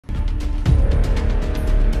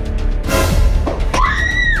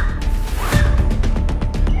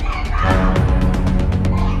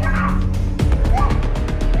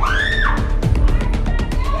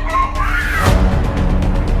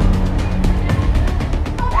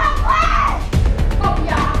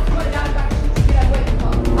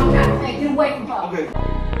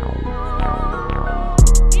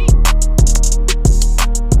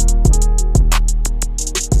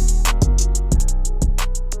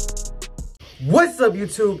What's up,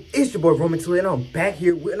 YouTube? It's your boy Roman and I'm back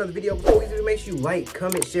here with another video. Before we do, make sure you like,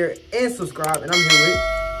 comment, share, and subscribe. And I'm here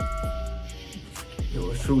with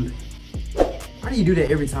yours truly. Why do you do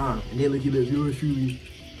that every time? And then look, you live yours truly.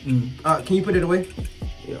 Can you put it away?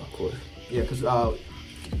 Yeah, of course. Yeah, cause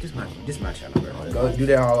this my channel, bro. Go do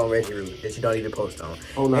that all on Reggie Root that you don't even post on.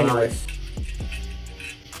 Oh no.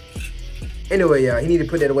 Anyway, yeah, he need to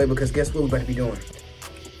put that away because guess what we about to be doing.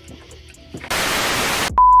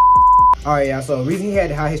 Alright, y'all, so the reason he had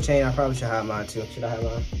to hide his chain, I probably should hide mine too. Should I hide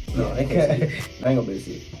mine? No, they can't see it. I ain't gonna be able to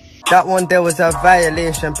see it. That one there was a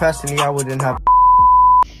violation. Personally, I wouldn't have.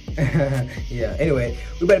 Yeah, anyway,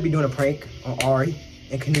 we better be doing a prank on Arii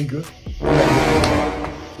and Kinigra.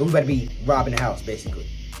 We better be robbing the house, basically.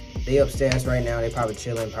 They upstairs right now, they probably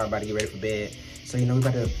chilling, probably about to get ready for bed. So, you know, we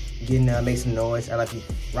about to get in there, make some noise. I like we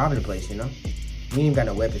robbing the place, you know? We ain't even got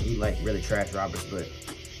no weapons. We like really trash robbers, but,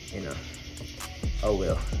 you know, oh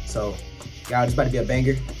well. So, y'all, this about to be a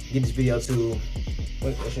banger. Get this video to,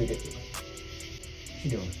 what should we get to? What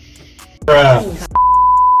you doing?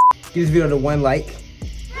 Get this video to 1 like.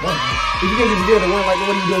 If you can get this video to 1 like, then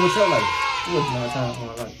what are you doing with your life? You look 9 times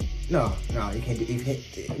 1 like. No, you can't do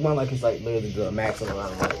it. 1 like is like literally the maximum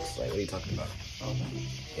amount of likes. Like, what are you talking about?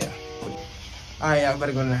 Yeah. Alright, y'all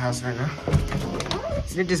better go to the house right now.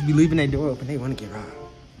 So they just be leaving their door open. They want to get robbed.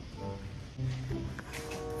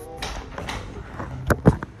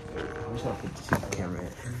 I'm just gonna put the camera in.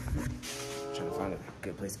 I'm trying to find a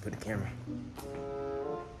good place to put the camera.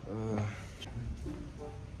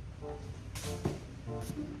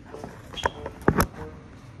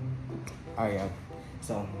 Alright, y'all.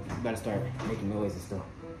 So, you gotta start making noise and stuff.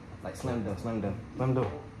 Like, slam them, slam them, slam them.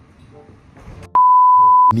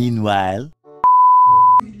 Meanwhile.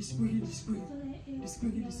 You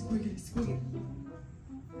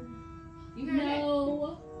heard that?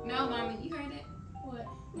 No, mommy, you heard that? What?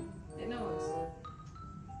 That noise.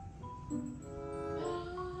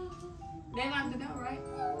 They locked the door, right?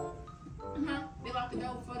 They locked the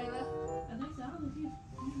door before they left? I think so.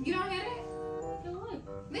 You don't hear that? No, what?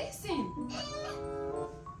 Listen.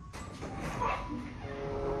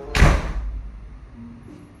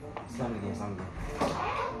 Slam again, slam again.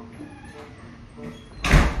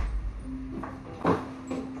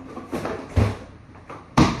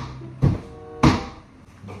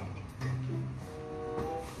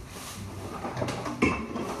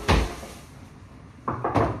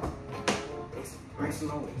 Make some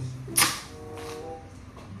noise.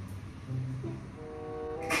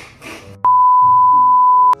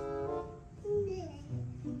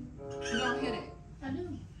 You don't hear that? I do.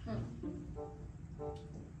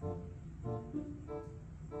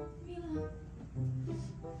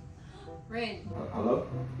 Ready? Hello?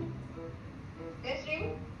 That's you?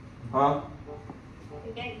 Huh?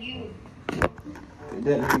 Is that you? Is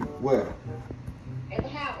that me? Where? At the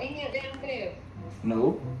house, in here downstairs.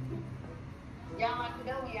 No. Y'all locked the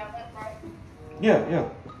door when y'all left, right? Yeah.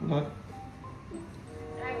 What?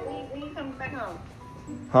 Alright, when you coming back home?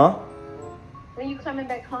 Huh? When you coming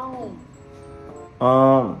back home?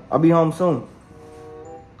 I'll be home soon.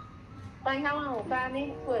 Like how long? 5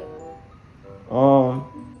 minutes? What?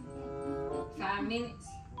 5 minutes.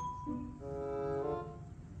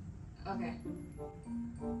 Okay.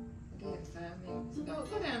 Okay, 5 minutes. Go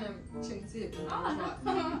down there and check and see if the door's locked.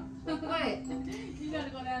 What? You gotta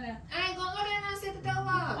go down there. I ain't gonna go down there and see if the door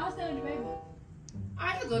locked. I'll stay in the basement. I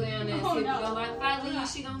can go down there and see if the door locked. If I leave,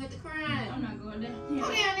 she gonna get the crime. I'm not going down. Go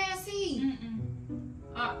down there and see.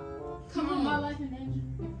 Come You put on. my life in danger.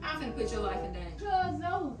 I'm finna put your life in danger. Cause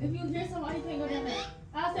no, if you get somebody, you can't go down there.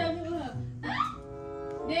 I'll stay with her.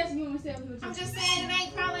 That's you and stay with you. I'm just saying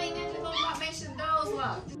it probably ain't nothing to go lock. Make sure the door's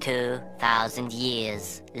locked. 2,000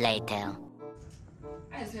 years later.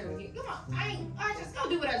 I just heard it. Come on. I just go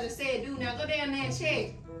do what I just said. Do now. Go down there and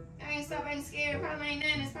check. I ain't stop. I ain't scared. Probably ain't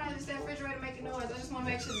nothing. It's probably just that refrigerator making noise. I just want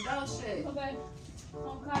to make sure the door's shut. Okay.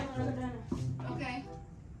 I'm calling you when I go down there. Okay.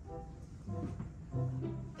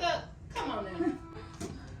 Look. Come on now.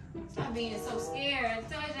 Stop being so scared. I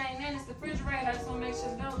told you ain't nothing. It's the refrigerator. I just want to make sure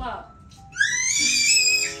the door locked.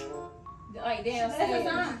 Like downstairs. That's a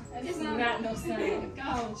sign. This is not no sign. Go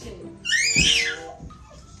on, check.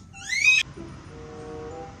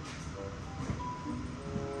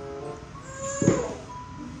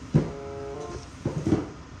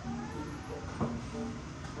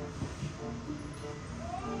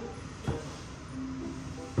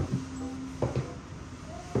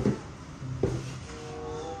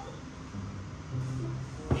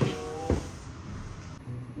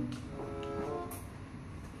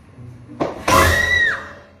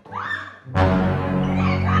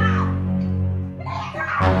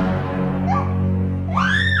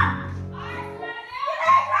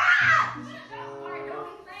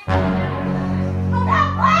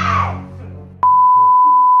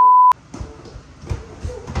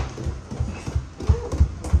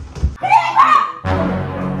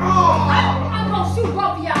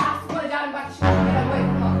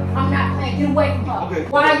 Okay.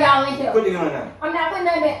 Why y'all in here? Put the gun down. I'm not putting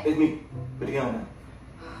that back. It's me. Put the gun down.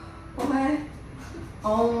 What?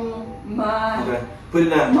 Oh my. Okay. Put it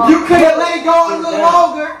down. You could have let it go a little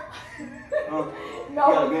longer.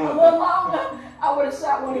 No, a little longer. I would have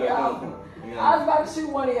shot one of y'all. I was about to shoot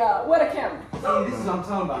one of y'all. Where the camera? See, this is what I'm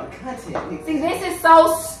talking about. Content. See, this is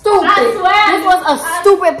so stupid. I swear. This was a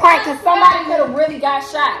stupid prank because somebody could have really got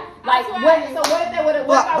shot. Like, what? So what if they would have?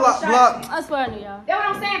 What if I would have shot? I swear I knew y'all. That's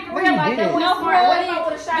what I'm saying for No, real. you Like, that didn't. was No, smart. for What real. if I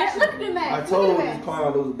would have shot you? Look at the man. I told him this clown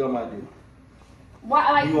that was a dumb idea.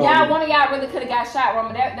 Why? Like, You y'all, want one of y'all really could have got shot,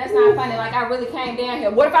 Roman. That's not funny. Like, I really came down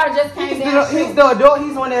here. What if I just came down He's shooting? the adult.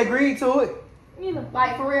 He's the one that agreed to it.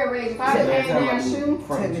 Like, for real, Reggie. If I would have came down shooting,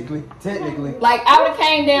 Technically. like, I would have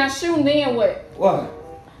came down shooting, then what? What?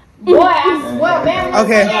 Boy, I swear, man.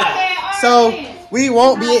 Okay. So we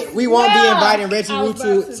won't be inviting Reggie Root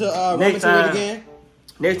to Robbery again.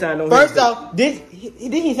 Next time, don't. First off, didn't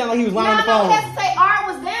he sound like he was lying on the don't phone? hesitate. Art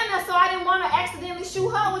was down there, so I didn't want to accidentally shoot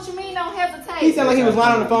her. What you mean, don't hesitate? He sounded like he was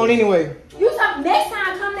lying on the phone anyway. You talk next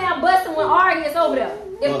time, come down busting when Arii is over there.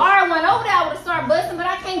 If Arii went over there, I would have started busting, but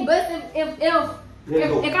I can't bust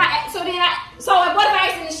so what if I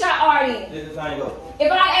accidentally shot Arii then? This is how you go.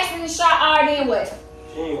 If I accidentally shot Arii then what?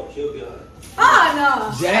 She'll be alright.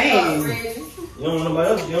 Oh no. Dang. You don't want nobody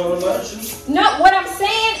else? You don't want nobody else? No, what I'm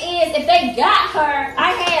saying is if they got her,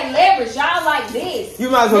 I had leverage. Y'all like this. You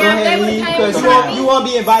might as well go Now, if ahead and they leave would've because came you won't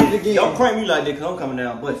be invited again. Don't prank me like that because I'm coming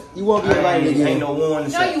down, but You won't be invited again. Ain't no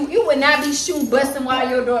warning. No, you would not be shooting busting while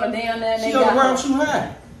your daughter down there and they She got on the ground her. shooting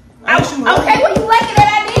high. I ain't shooting high. Okay, well you lucky that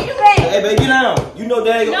I did do that. Hey, baby, get down. You know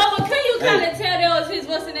that. No, but couldn't you kind of tell that was his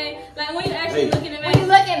what's the name? Like when you actually look in the When you man.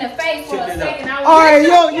 look in the face for a Check this out. second, I was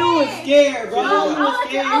Alright, you was scared, bro. Check You this out. was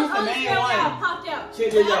scared. You was the main y'all one. popped out.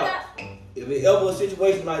 Check this out. If it ever a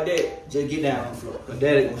situation like that, just get down on the floor. Cause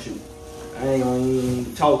daddy gonna shoot. I ain't gonna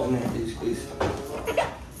even talk in that. It's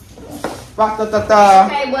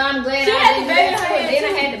okay, well I'm glad She I had didn't the do baby in that her too. hand, Then I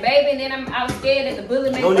too. had the baby, and then I was scared that the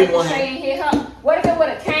bullet made Don't need one Ricochet and hit her. What if it would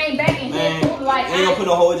have came back and man. hit like We ain't gonna put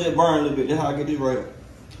no hole, just burn a little bit. That's how I get this right.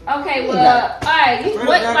 Okay, well, alright, you Right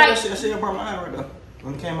what up, like I see I burn my eye right there.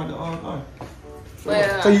 When it came out the thing.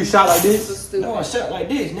 well, So you shot like this was this? stupid. No, I shot like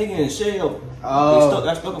this, nigga, in the shell. Oh.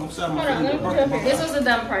 I stuck on the side of my Hold on, let me put it up finger. here. This was a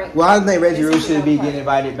dumb prank. Well, I think Reggie Root should be getting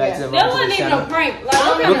invited back to the That wasn't even no channel. prank. Like,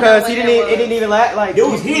 okay. Because it didn't even like It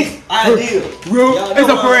was his idea. Root, Y'all it's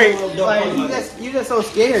know a prank. I don't Like know. you just so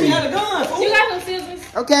scary. He had a gun, fool. You got some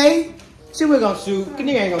scissors? Okay. She was gonna shoot.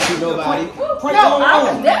 Kinigra ain't gonna shoot nobody. Prank No, going I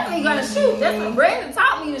was on. definitely gonna shoot. That's what Brandon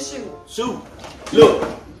taught me to shoot. Shoot. Look,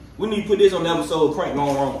 we need to put this on the episode of Prank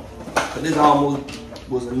Gone Wrong. Cause this almost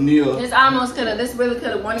was a near. This almost could have. This really could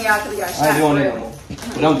have. One of y'all could have got shot. I ain't doing for that real. no more.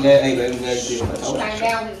 But I'm glad, hey, baby, I'm glad you did that. Came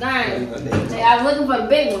down with his nine. Yeah. See, I was looking for the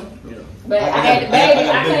big one, Yeah. but I I had the got- baby. I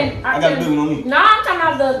got I the big couldn't. one. I got the big one on me. No, I'm talking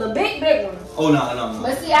about the big one. Oh, no.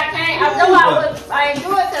 But see, I can't. I know I didn't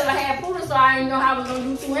do it because I had Poodle, so I didn't know how I was gonna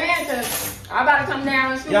do two hands. Cause I about to come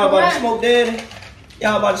down and shoot. Y'all about to one. smoke daddy?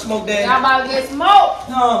 Y'all about to smoke daddy? Y'all about to get smoked.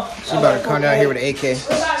 No. She about to come down here with an AK. We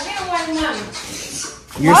about to get one money.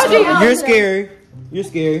 You're scary. You're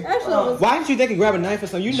scary. Absolutely. Why didn't you think of grab a knife or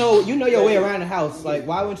something? You know your way around the house. Like,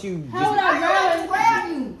 why wouldn't you How would just... I grab Let's grab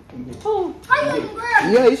you. Who? How you gonna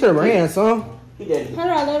grab you? Yeah, you should have ran, son. He daddy. How do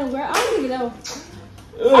I let him grab? I don't think that.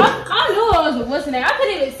 I knew it was a what's the name. I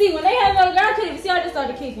couldn't even see when they had another guy. I couldn't even see. I just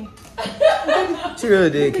started kicking. She really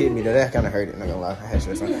did kick me though. That kind of hurt it. Not gonna lie. I had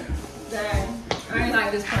to say something. Dang. I ain't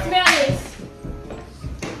like this prank. Smell this.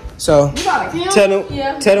 So You got a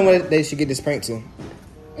kill? tell them what they should get this prank to.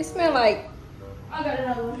 It smell like. I got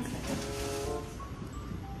another one.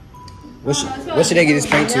 What should they get this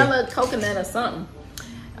prank to? Vanilla coconut or something.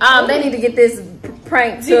 They need to get this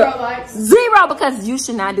prank to 0 likes. 0 because you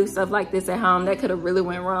should not do stuff like this at home. That could have really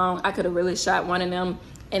went wrong. I could have really shot one of them,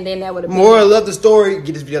 and then that would have been Moral of the story: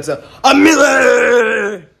 get this video to a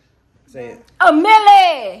million. Say it. a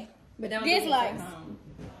milli. But don't do this Dislikes. at home.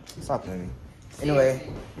 Stop playing me. Anyway,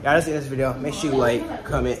 y'all, that's the end of this video. Make sure you like,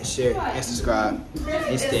 comment, share, and subscribe,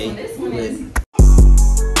 and stay lit.